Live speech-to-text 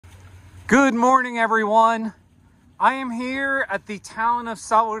Good morning, everyone. I am here at the town of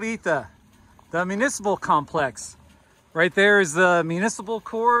Sahuarita, the municipal complex. Right there is the municipal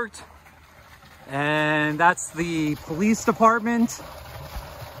court, and that's the police department.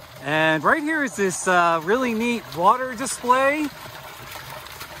 And right here is this really neat water display.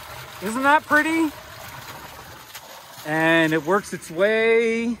 Isn't that pretty? And it works its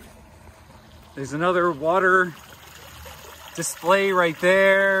way. There's another water display right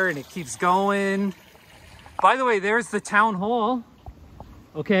there, and it keeps going. By the way, there's the town hall.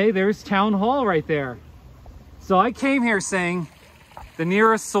 Okay, there's town hall right there. So I came here saying the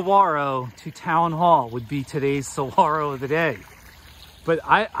nearest saguaro to town hall would be today's saguaro of the day. But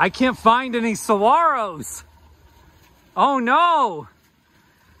I can't find any saguaros. Oh no!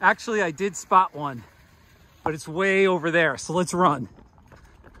 Actually, I did spot one, but it's way over there. So let's run.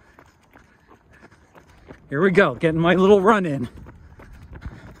 Here we go, getting my little run in.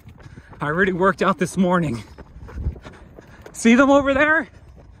 I already worked out this morning. See them over there?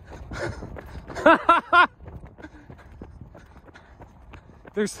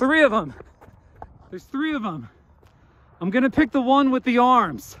 There's three of them. There's three of them. I'm gonna pick the one with the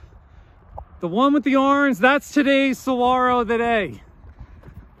arms. The one with the arms, that's today's saguaro of the day.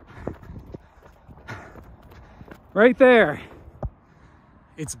 Right there.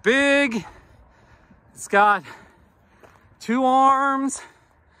 It's big. It's got two arms.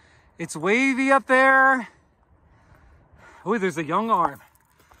 It's wavy up there. Oh, there's a young arm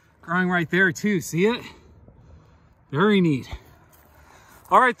growing right there too. See it? Very neat.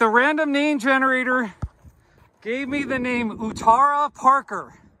 All right, the random name generator gave me the name Uttara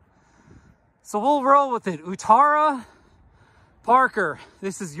Parker. So we'll roll with it. Uttara Parker.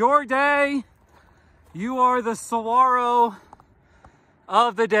 This is your day. You are the saguaro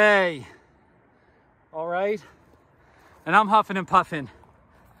of the day. All right. And I'm huffing and puffing.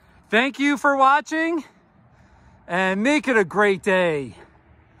 Thank you for watching, and make it a great day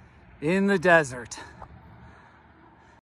in the desert.